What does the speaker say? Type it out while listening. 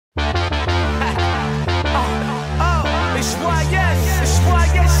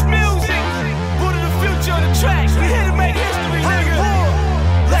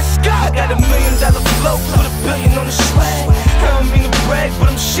got $1 million flow, put $1 billion on the swag. I don't mean to brag, but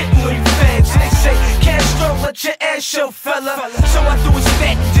I'm shitting on you fags. And they say, Castro, let your ass show, fella. So I do a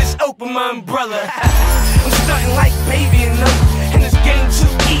stack, just open my umbrella. I'm starting like baby and them, and this game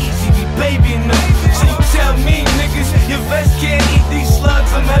too easy, be baby and them. So you tell me, niggas, your vest can't eat these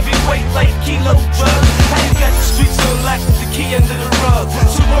slugs. I'm heavyweight like kilo drugs. I ain't got the streets on lock with the key under the rug.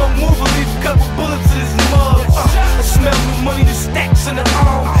 So wrong move, I'll leave a couple bullets to this mug. I smell new money, the stacks in the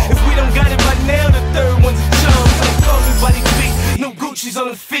arm. If we don't got it by now, the third one's a chum. They call me Buddy B, no Gucci's on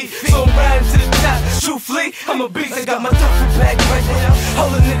the feet. So I'm riding to the top, truthfully, I'm a beast. I got my duffel bag right now,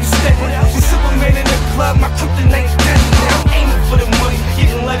 hold a nigga steady. The Superman in the club, my kryptonite dead. Now I'm aiming for the money,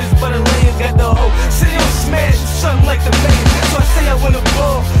 getting letters by the lane. Got the whole city on smash, something like the man. So I say I win a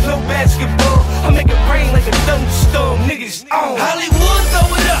ball, no basketball. I make it rain like a thunderstorm, niggas on. Hollywood,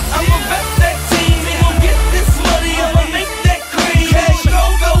 throw it up, I'ma rep that team. We gon' get this money, I'ma make that cream. Cash,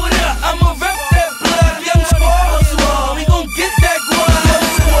 throw it up, I'ma rep that blood. Young squad, hustle hard, we gon' get that grind. Young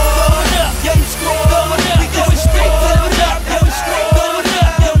squad, throw it up, young squad, throw it up. We going straight to the top, young squad, throw it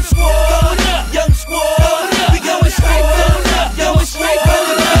up, young squad, throw it up, young squad, throw it up. We going straight to the top, going straight to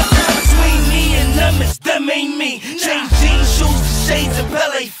the top. Between me and them, it's them ain't me. Change jeans, shoes, to shades, and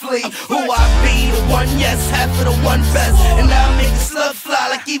Pele flee. Who I be, the one yes, half of the one best. And now I make the slug fly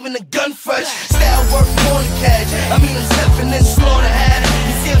like even the gun fresh. Style work more than cash. I mean I'm stepping in slaughter hat.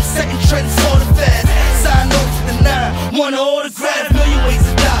 You see I'm setting trends sort of fast. Sign off to the 9, want an autograph. Million ways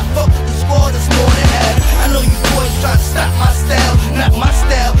to die, fuck with the squad, that's more than half. I know you boys try to stop my style, not my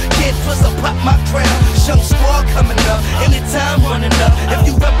style. Can't twist or pop my crown. Young squad coming up, anytime running up. If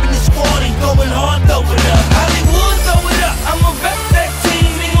you reppin' the squad and going hard, throw it up. Hollywood, throw it up, I'ma rep that team.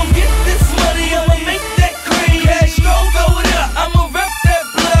 We gon' get this money, I'ma make that cream. Cash, throw it up, I'ma rep that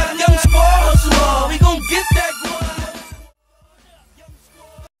blood. Young squad, hustle hard, we gon' get that grind.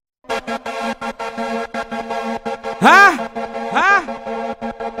 Huh?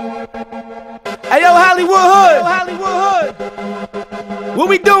 Hey yo, Hollywood Hood. What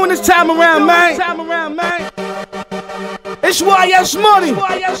we doing this time around, man? It's YS Money.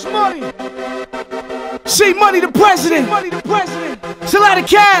 See Money the President. It's a lot of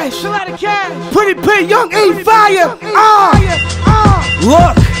cash. Pretty P, Young E, Fire.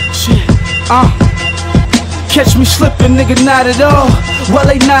 Look, catch me slipping, nigga, not at all. While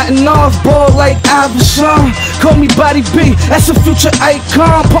they knotting off, ball like Iverson. Call me Body B, that's a future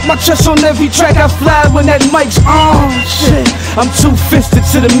icon. Put my chest on every track, I fly when that mic's on. Shit, I'm two-fisted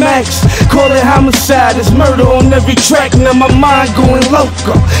to the max. Call it homicide, it's murder on every track. Now my mind going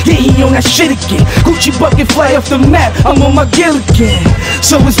loco, yeah, he on that shit again. Gucci bucket fly off the map, I'm on my gill again.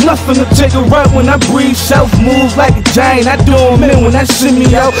 So it's nothing to take a ride when I breathe. Self-move like a giant, I do them in when I send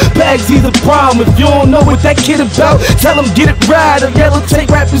me out. Bags either problem, if you don't know what that kid about, tell him get it right, or yellow tape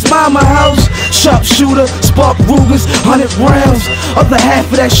rap his mama house. Sharpshooter, spark Rugers, 100 rounds. Other half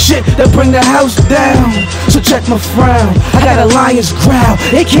of that shit that bring the house down. So check my frown, I got a lion's growl.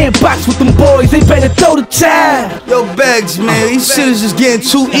 They can't box with them boys, they better throw the towel. Yo, Bags, man, these shit is just getting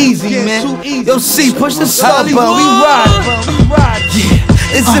too easy, man. Yo, C, push the stop button, we ride. Yeah.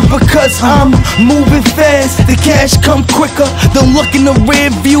 Is it because I'm moving fast? The cash come quicker. Don't look in the rear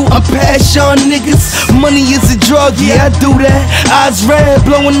view, I'm past y'all niggas. Money is a drug, yeah, I do that. Eyes red,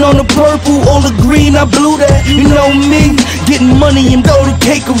 blowing on the purple, all the green, I blew that. You know me, getting money and throw the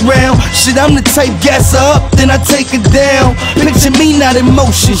cake around. Shit, I'm the type gas her up, then I take it down. Picture me not in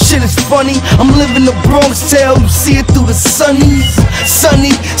motion, shit is funny. I'm living the Bronx tale, you see it through the sunnies.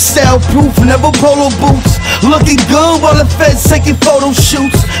 Sunny, style proof, never polo boots. Looking good while the feds taking photo shoots.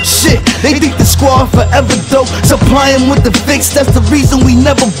 Shit, they think the squad forever dope. Supply 'em with the fix, that's the reason we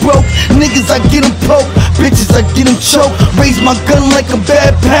never broke. Niggas, I get 'em poked, bitches, I get 'em choked. Raise my gun like a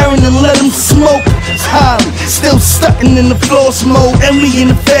bad parent and let 'em smoke. It's Holly, still stuntin' in the floor smoke. And we in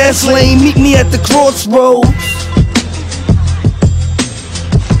the fast lane, meet me at the crossroads.